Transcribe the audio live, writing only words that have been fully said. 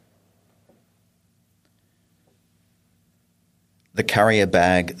The Carrier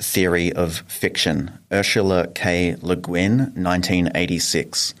Bag Theory of Fiction, Ursula K. Le Guin,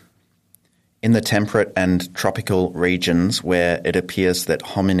 1986. In the temperate and tropical regions where it appears that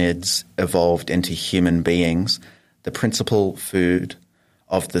hominids evolved into human beings, the principal food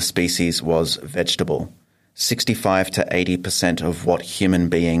of the species was vegetable. 65 to 80% of what human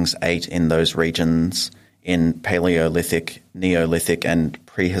beings ate in those regions in Paleolithic, Neolithic, and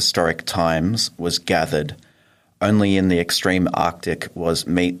prehistoric times was gathered. Only in the extreme Arctic was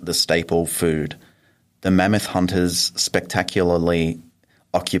meat the staple food. The mammoth hunters spectacularly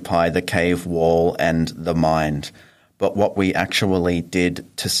occupy the cave wall and the mind, but what we actually did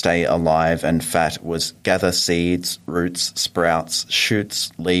to stay alive and fat was gather seeds, roots, sprouts,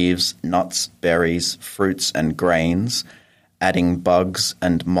 shoots, leaves, nuts, berries, fruits, and grains, adding bugs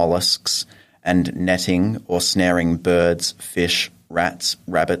and mollusks, and netting or snaring birds, fish, rats,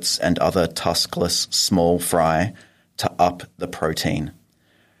 rabbits, and other tuskless small fry to up the protein.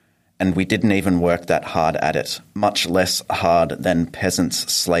 And we didn't even work that hard at it, much less hard than peasants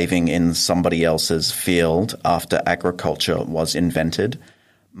slaving in somebody else's field after agriculture was invented,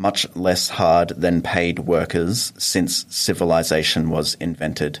 much less hard than paid workers since civilization was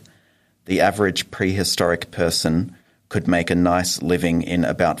invented. The average prehistoric person could make a nice living in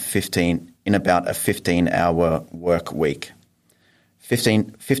about a 15-hour work week.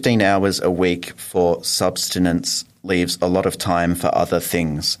 15 hours a week for subsistence leaves a lot of time for other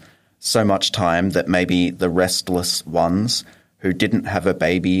things. So much time that maybe the restless ones who didn't have a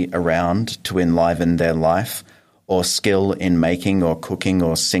baby around to enliven their life, or skill in making or cooking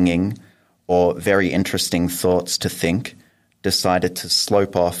or singing, or very interesting thoughts to think, decided to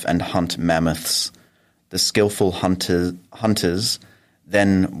slope off and hunt mammoths. The skillful hunters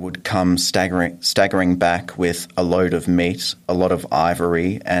then would come staggering back with a load of meat, a lot of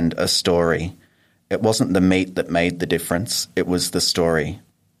ivory, and a story. It wasn't the meat that made the difference, it was the story.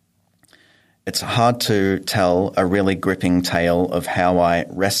 It's hard to tell a really gripping tale of how I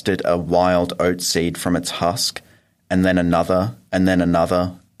wrested a wild oat seed from its husk, and then another, and then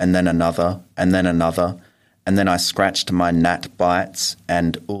another, and then another, and then another, and then I scratched my gnat bites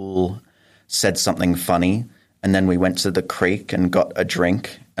and said something funny, and then we went to the creek and got a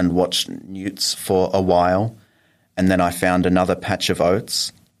drink and watched newts for a while, and then I found another patch of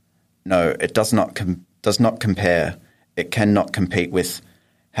oats. No, it does not compare. It cannot compete with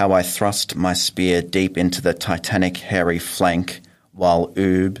how I thrust my spear deep into the titanic hairy flank while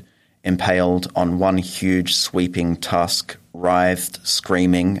Oob, impaled on one huge sweeping tusk, writhed,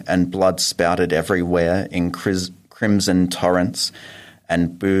 screaming, and blood spouted everywhere in crimson torrents,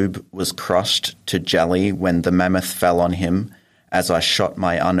 and Boob was crushed to jelly when the mammoth fell on him as I shot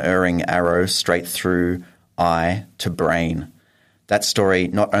my unerring arrow straight through eye to brain. That story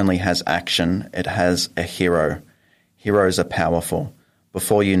not only has action, it has a hero. Heroes are powerful.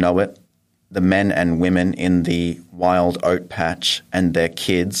 Before you know it, the men and women in the wild oat patch and their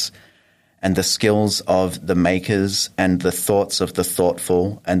kids, and the skills of the makers and the thoughts of the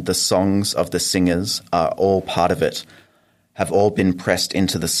thoughtful and the songs of the singers are all part of it, have all been pressed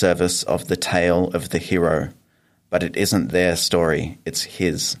into the service of the tale of the hero. But it isn't their story, it's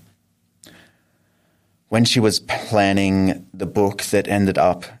his. When she was planning the book that ended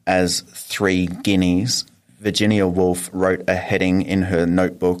up as 3 Guineas, Virginia Woolf wrote a heading in her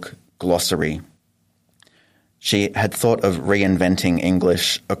notebook, Glossary. She had thought of reinventing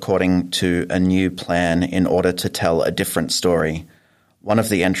English according to a new plan in order to tell a different story. One of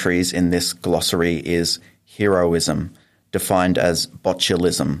the entries in this glossary is heroism, defined as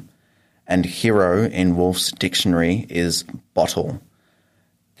botulism, and hero in Woolf's dictionary is bottle.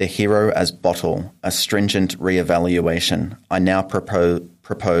 The hero as bottle, a stringent re-evaluation. I now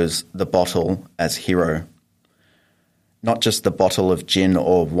propose the bottle as hero. Not just the bottle of gin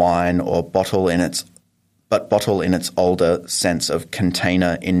or wine or bottle in its older sense of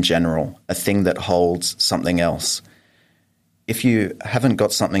container in general, a thing that holds something else. If you haven't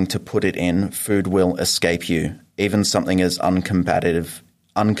got something to put it in, food will escape you, even something as uncombative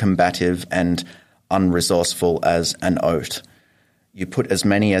and unresourceful as an oat. You put as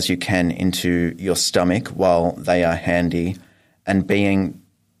many as you can into your stomach while they are handy, and being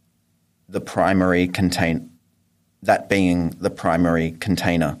the primary container.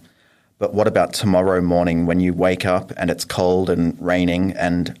 But what about tomorrow morning when you wake up and it's cold and raining,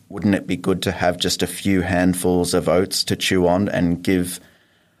 and wouldn't it be good to have just a few handfuls of oats to chew on and give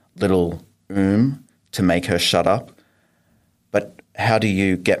little to make her shut up? But how do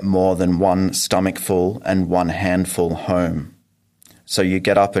you get more than one stomachful and one handful home? So you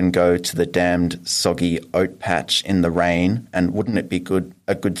get up and go to the damned soggy oat patch in the rain, and wouldn't it be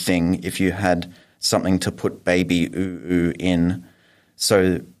a good thing if you had something to put baby in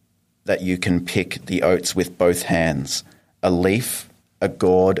so that you can pick the oats with both hands. A leaf, a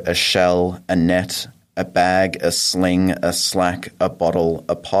gourd, a shell, a net, a bag, a sling, a slack, a bottle,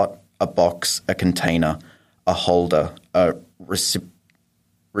 a pot, a box, a container, a holder, a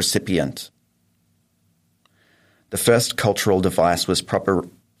recipient. The first cultural device was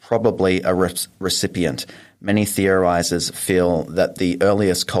probably a recipient. Many theorizers feel that the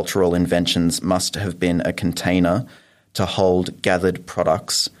earliest cultural inventions must have been a container to hold gathered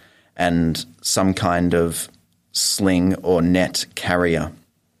products and some kind of sling or net carrier.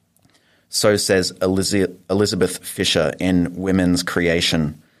 So says Elizabeth Fisher in Women's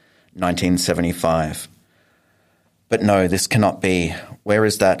Creation, 1975. But no, this cannot be. Where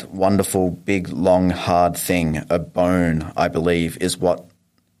is that wonderful, big, long, hard thing? A bone, I believe, is what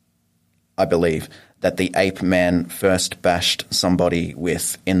I believe that the ape man first bashed somebody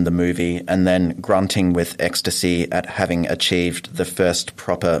with in the movie, and then grunting with ecstasy at having achieved the first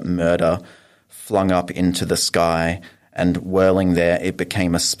proper murder, flung up into the sky, and whirling there it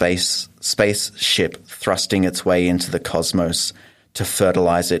became a spaceship thrusting its way into the cosmos to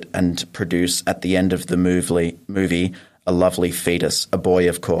fertilize it and produce at the end of the movie a lovely fetus, a boy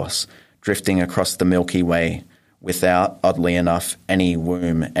of course, drifting across the Milky Way without, oddly enough, any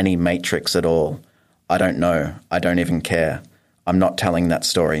womb, any matrix at all. I don't know. I don't even care. I'm not telling that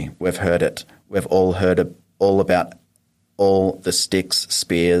story. We've heard it. We've all heard all about all the sticks,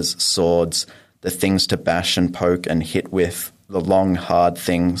 spears, swords, the things to bash and poke and hit with, the long, hard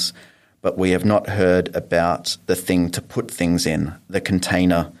things, but we have not heard about the thing to put things in, the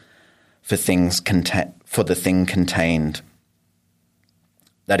container for the thing contained.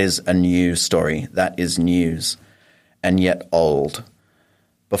 That is a new story. That is news, and yet old.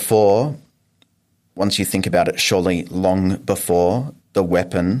 Before, once you think about it, surely long before the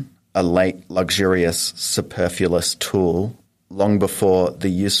weapon, a late, luxurious, superfluous tool, long before the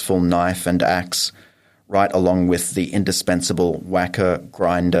useful knife and axe, right along with the indispensable whacker,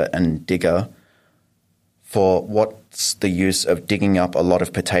 grinder, and digger. For what's the use of digging up a lot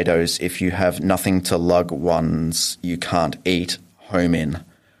of potatoes if you have nothing to lug ones you can't eat home in?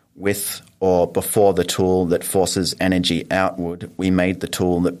 With or before the tool that forces energy outward, we made the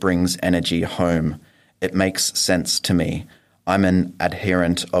tool that brings energy home. It makes sense to me. I'm an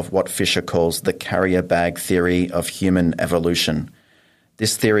adherent of what Fisher calls the carrier bag theory of human evolution.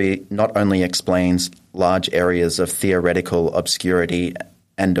 This theory not only explains large areas of theoretical obscurity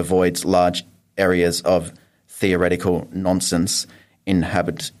and avoids large areas of theoretical nonsense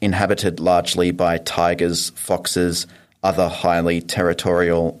inhabited largely by tigers, foxes, other highly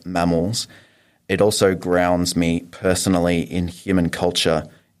territorial mammals. It also grounds me personally in human culture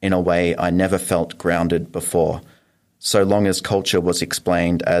in a way I never felt grounded before. So long as culture was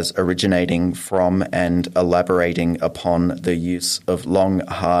explained as originating from and elaborating upon the use of long,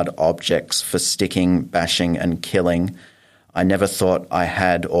 hard objects for sticking, bashing, and killing, I never thought I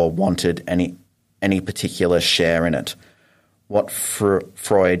had or wanted any particular share in it. What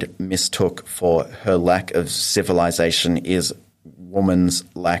Freud mistook for her lack of civilization is woman's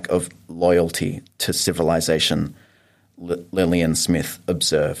lack of loyalty to civilization, Lillian Smith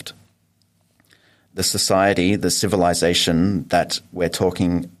observed. The society, the civilization that we're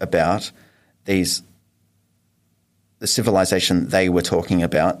talking about, the civilization they were talking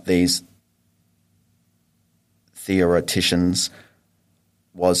about, these theoreticians,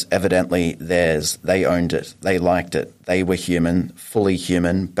 was evidently theirs. They owned it. They liked it. They were human, fully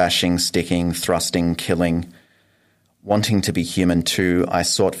human, bashing, sticking, thrusting, killing. Wanting to be human too, I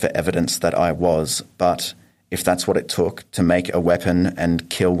sought for evidence that I was, but if that's what it took to make a weapon and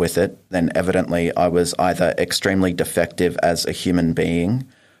kill with it, then evidently I was either extremely defective as a human being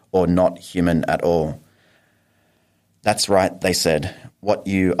or not human at all. That's right, they said. What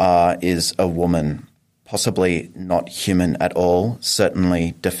you are is a woman. Possibly not human at all,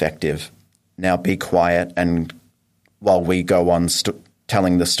 certainly defective. Now be quiet and while we go on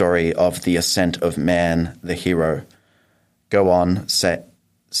telling the story of the ascent of man, the hero. Go on,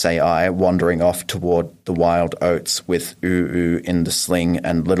 say I, wandering off toward the wild oats with Oo in the sling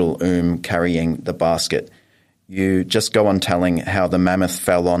and little carrying the basket. You just go on telling how the mammoth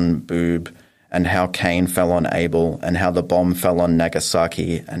fell on Boob and how Cain fell on Abel and how the bomb fell on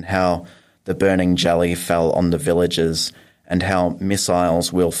Nagasaki and how the burning jelly fell on the villages and how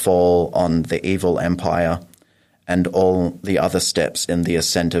missiles will fall on the evil empire and all the other steps in the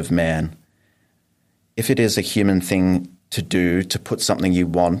ascent of man. If it is a human thing to do, to put something you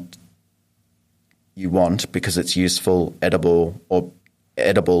want because it's useful, edible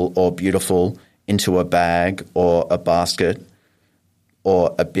or beautiful into a bag or a basket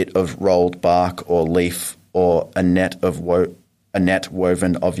or a bit of rolled bark or leaf or a net of a net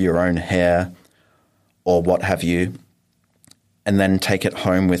woven of your own hair or what have you, and then take it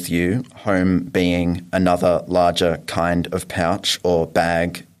home with you, home being another larger kind of pouch or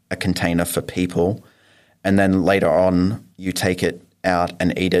bag, a container for people, and then later on you take it out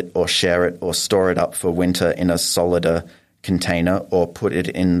and eat it or share it or store it up for winter in a solider container or put it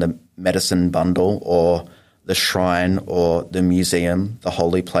in the medicine bundle or the shrine or the museum, the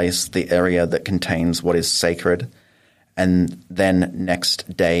holy place, the area that contains what is sacred. And then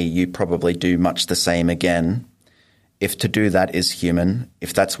next day you probably do much the same again. If to do that is human,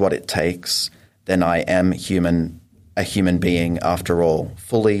 if that's what it takes, then I am human, a human being after all,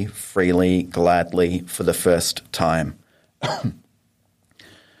 fully, freely, gladly, for the first time.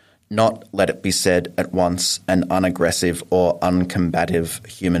 Not, let it be said at once, an unaggressive or uncombative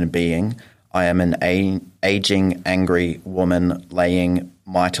human being. I am an aging, angry woman laying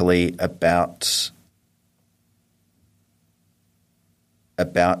mightily about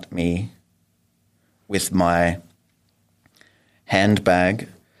me with my handbag,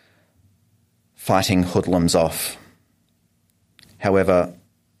 fighting hoodlums off. However,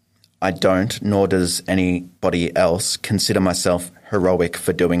 I don't, nor does anybody else, consider myself heroic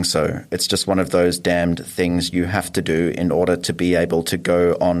for doing so. It's just one of those damned things you have to do in order to be able to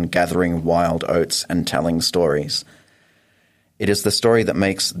go on gathering wild oats and telling stories. It is the story that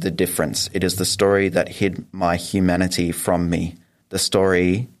makes the difference. It is the story that hid my humanity from me. The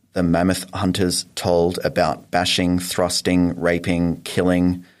story the mammoth hunters told about bashing, thrusting, raping,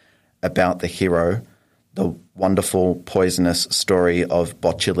 killing, about the hero, the wonderful, poisonous story of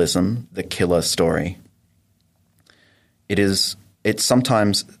botulism, the killer story. It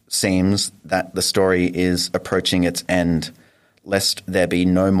sometimes seems that the story is approaching its end, lest there be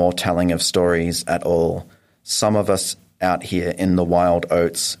no more telling of stories at all. Some of us out here in the wild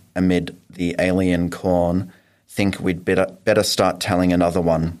oats, amid the alien corn, think we'd better start telling another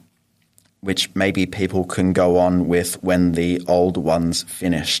one, which maybe people can go on with when the old one's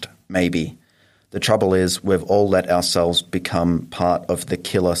finished, maybe. The trouble is we've all let ourselves become part of the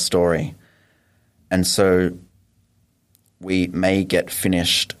killer story, and so we may get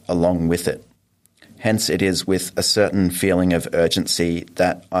finished along with it. Hence it is with a certain feeling of urgency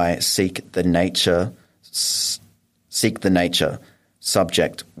that I seek the nature,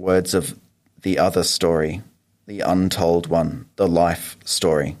 subject, words of the other story, the untold one, the life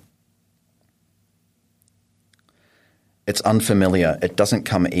story. It's unfamiliar, it doesn't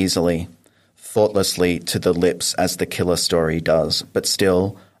come easily, thoughtlessly to the lips as the killer story does, but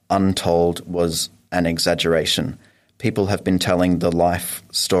still, untold was an exaggeration. People have been telling the life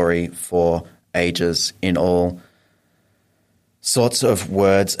story for ages in all sorts of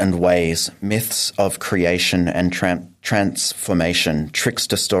words and ways, myths of creation and transformation,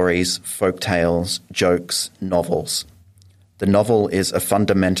 trickster stories, folk tales, jokes, novels. The novel is a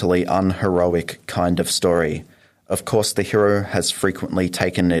fundamentally unheroic kind of story. Of course, the hero has frequently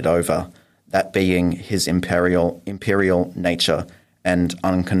taken it over, that being his imperial nature and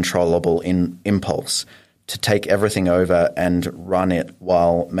uncontrollable impulse, to take everything over and run it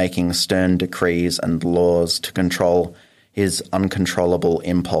while making stern decrees and laws to control his uncontrollable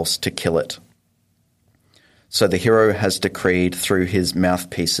impulse to kill it. So the hero has decreed through his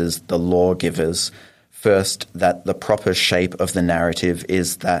mouthpieces, the lawgivers, first that the proper shape of the narrative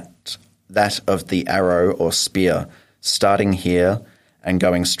is that of the arrow or spear, starting here and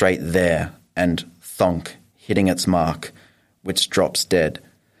going straight there, and thonk, hitting its mark, which drops dead.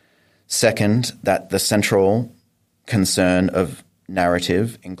 Second, that the central concern of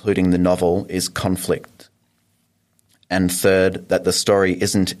narrative, including the novel, is conflict. And third, that the story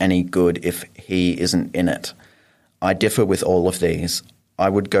isn't any good if he isn't in it. I differ with all of these. I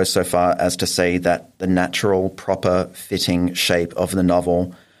would go so far as to say that the natural, proper, fitting shape of the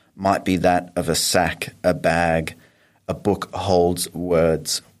novel might be that of a sack, a bag. A book holds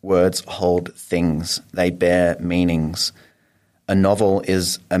words. Words hold things. They bear meanings. A novel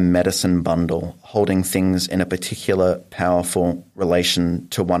is a medicine bundle, holding things in a particular powerful relation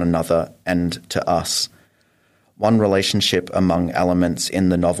to one another and to us. One relationship among elements in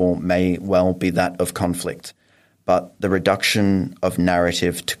the novel may well be that of conflict, but the reduction of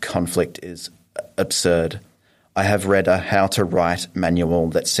narrative to conflict is absurd. I have read a how to write manual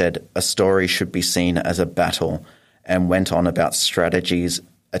that said a story should be seen as a battle and went on about strategies,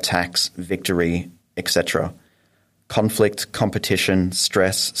 attacks, victory, etc. Conflict, competition,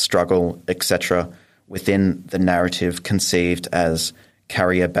 stress, struggle, etc. within the narrative conceived as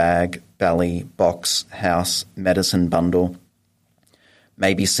carrier bag, belly, box, house, medicine bundle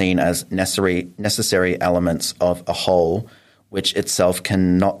may be seen as necessary elements of a whole, which itself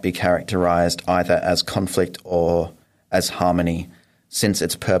cannot be characterized either as conflict or as harmony, since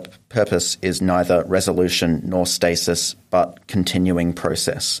its purpose is neither resolution nor stasis, but continuing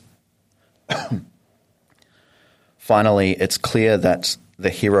process. Finally, it's clear that the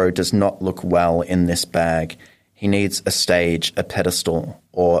hero does not look well in this bag. He needs a stage, a pedestal,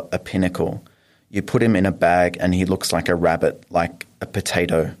 or a pinnacle. You put him in a bag and he looks like a rabbit, like a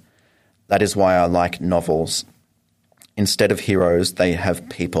potato. That is why I like novels. Instead of heroes, they have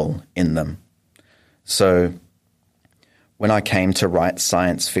people in them. So when I came to write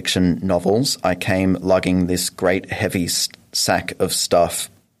science fiction novels, I came lugging this great heavy sack of stuff,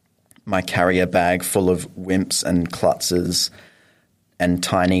 my carrier bag full of wimps and klutzes and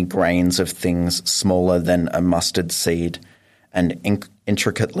tiny grains of things smaller than a mustard seed, and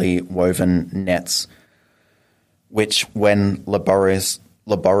intricately woven nets, which, when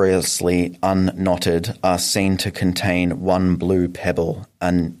laboriously unknotted, are seen to contain one blue pebble,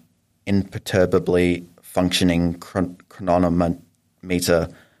 an imperturbably functioning chronometer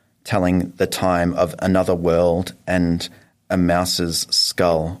telling the time of another world, and a mouse's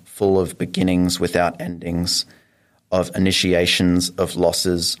skull full of beginnings without endings, of initiations, of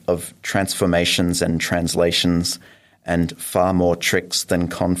losses, of transformations and translations, and far more tricks than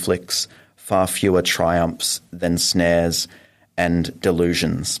conflicts, far fewer triumphs than snares and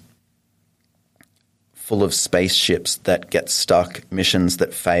delusions. Full of spaceships that get stuck, missions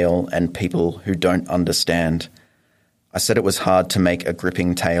that fail, and people who don't understand. I said it was hard to make a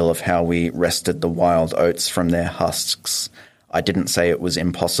gripping tale of how we wrested the wild oats from their husks. I didn't say it was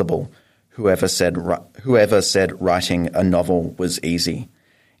impossible. Whoever said writing a novel was easy.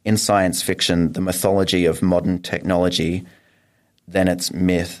 In science fiction, the mythology of modern technology,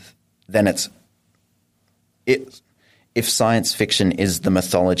 if science fiction is the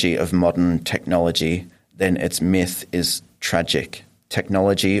mythology of modern technology, then its myth is tragic.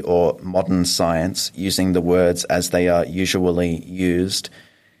 Technology, or modern science, using the words as they are usually used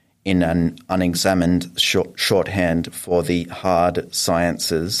in an unexamined shorthand for the hard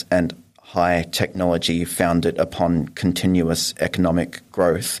sciences and high technology founded upon continuous economic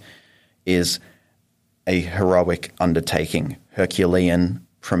growth, is a heroic undertaking, Herculean,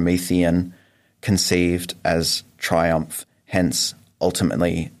 Promethean, conceived as triumph, hence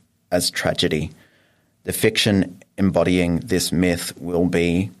ultimately as tragedy. The fiction embodying this myth will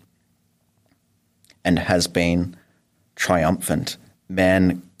be, and has been, triumphant.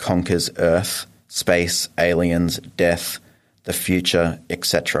 Man conquers Earth, space, aliens, death, the future,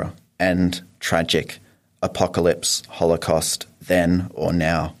 etc., and tragic, apocalypse, Holocaust, then or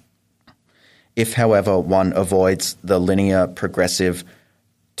now. If, however, one avoids the linear, progressive,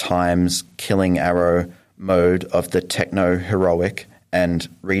 times killing arrow mode of the techno-heroic and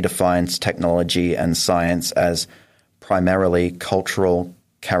redefines technology and science as primarily cultural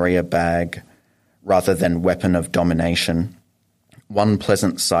carrier bag rather than weapon of domination, one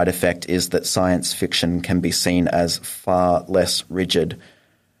pleasant side effect is that science fiction can be seen as a far less rigid,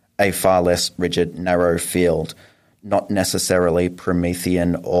 narrow field, not necessarily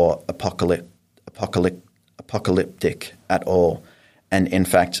Promethean or apocalyptic at all, and in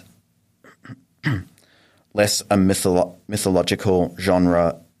fact less a mythological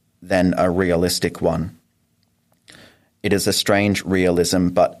genre than a realistic one. It is a strange realism,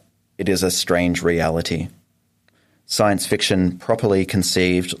 but it is a strange reality. Science fiction, properly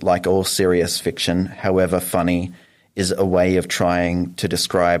conceived, like all serious fiction, however funny, is a way of trying to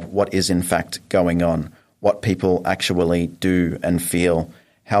describe what is in fact going on, what people actually do and feel,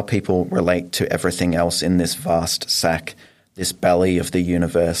 how people relate to everything else in this vast sack, this belly of the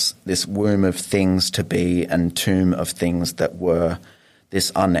universe, this womb of things to be and tomb of things that were,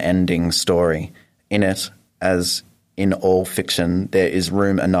 this unending story. In it, as in all fiction, there is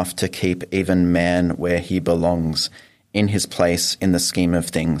room enough to keep even man where he belongs, in his place in the scheme of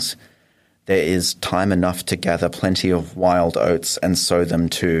things. There is time enough to gather plenty of wild oats and sow them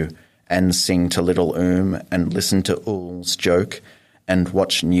too, and sing to little and listen to Ool's joke, and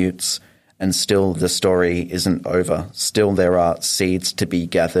watch Newt's, and still the story isn't over. Still there are seeds to be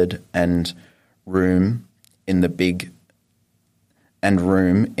gathered and room in the bag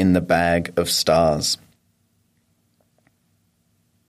of stars.